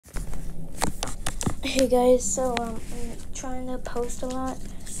Hey guys, so I'm trying to post a lot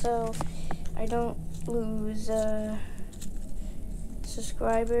so I don't lose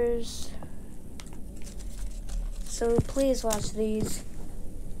subscribers. So please watch these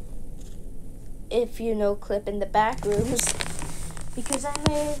if you know clip in the backrooms, because I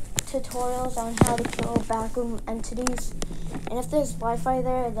made tutorials on how to kill backroom entities, and if there's Wi-Fi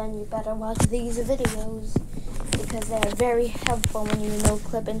there, then you better watch these videos because they're very helpful when you know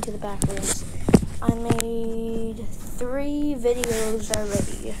clip into the backrooms. I made 3 videos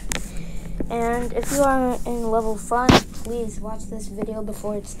already, and if you are in level 5, please watch this video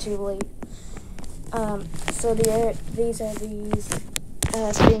before it's too late. So these are things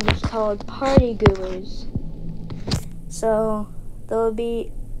called partygoers. So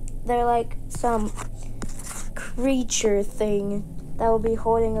they're like some creature thing that will be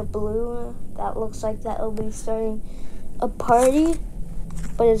holding a balloon that looks like that will be starting a party,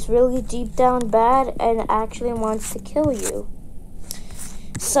 but it's really deep down bad and actually wants to kill you.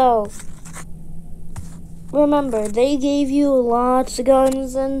 So remember, they gave you lots of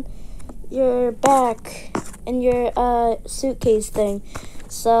guns in your back and your suitcase thing.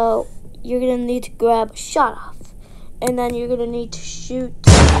 So you're gonna need to grab a shot off, and then you're gonna need to shoot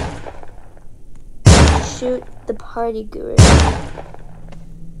the party guru.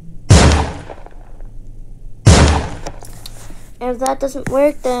 And if that doesn't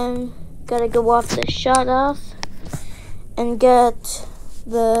work, then gotta go off the shot off and get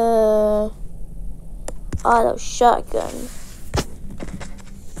the auto shotgun.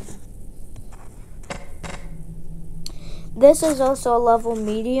 This is also a level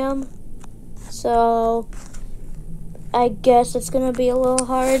medium, so I guess it's gonna be a little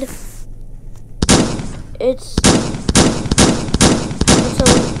hard. It's a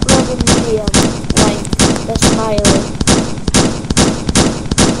level medium, like the smiley.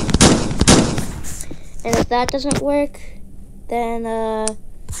 And if that doesn't work, then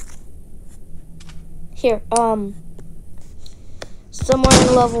here, somewhere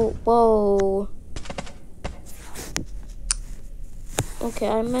in level, whoa. Okay,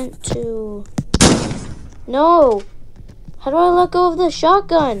 I meant to, no! How do I let go of the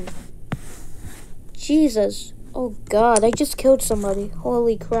shotgun? Jesus. Oh God, I just killed somebody.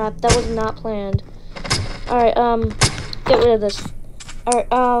 Holy crap, that was not planned. Alright, get rid of this. Alright,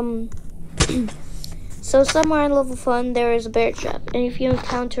 so somewhere in level 1, there is a bear trap. And if you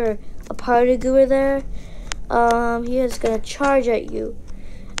encounter a party gooer there, he is gonna charge at you.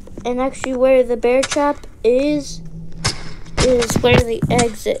 And actually where the bear trap is where the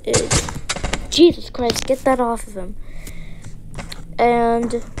exit is. Jesus Christ, get that off of him.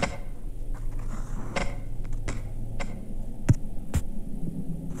 And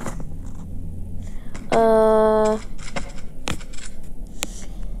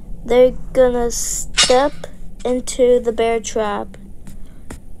they're gonna step into the bear trap,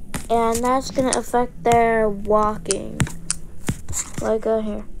 and that's gonna affect their walking. Like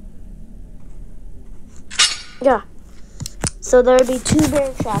here. Yeah. So there'll be 2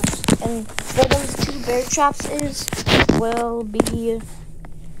 bear traps, and where those 2 bear traps will be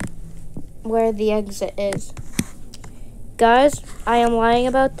where the exit is. Guys, I am lying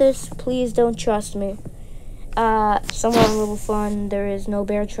about this. Please don't trust me. Somewhere in level 1, there is no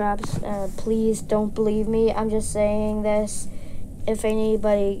bear traps. Please don't believe me. I'm just saying this. If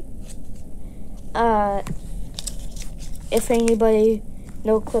anybody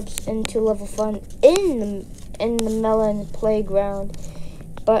no clips into level 1 in the melon playground.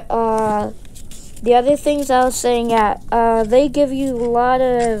 But the other things I was saying, they give you a lot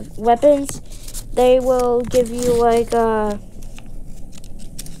of weapons. They will give you like a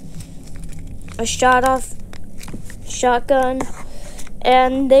shotgun,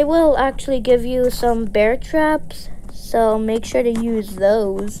 and they will actually give you some bear traps, so make sure to use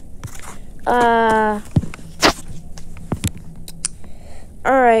those. Alright,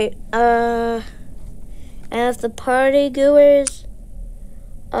 and if the party goers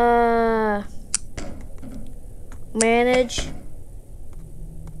manage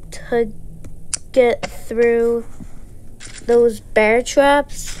to get through those bear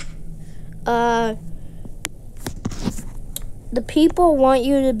traps, the people want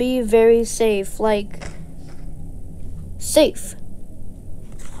you to be very safe, like safe.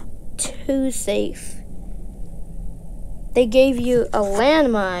 Too safe. They gave you a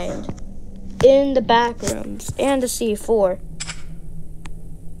landmine in the backrooms and a C4.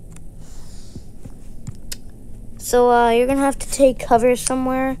 So you're gonna have to take cover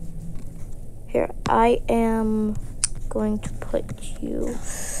somewhere. Here, I am going to put you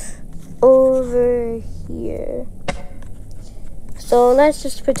over here. So let's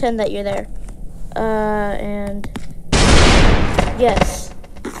just pretend that you're there. And yes.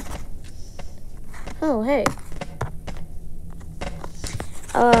 Oh, hey.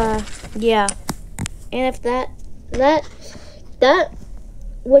 Yeah. And if that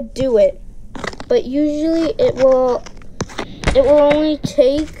would do it. But usually it will only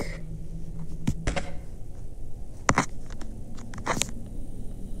take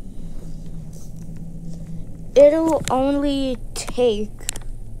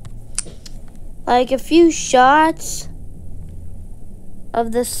like a few shots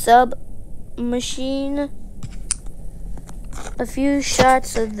of the submachine, a few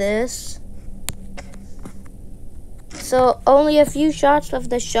shots of this. So only a few shots of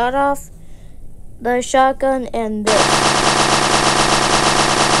the shotgun and this.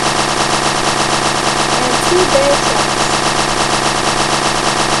 And 2 bear shots.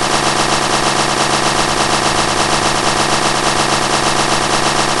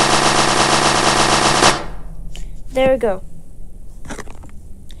 There we go.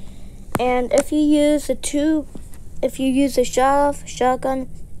 And if you use a shotgun,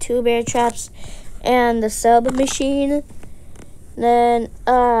 2 bear traps, and the submachine, then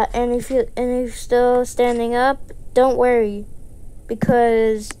and if you're still standing up, don't worry,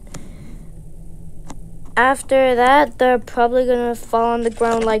 because after that they're probably gonna fall on the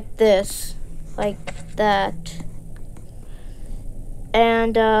ground like this, like that.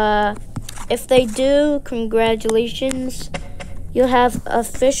 And if they do, congratulations, you have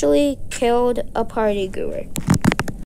officially killed a partygoer.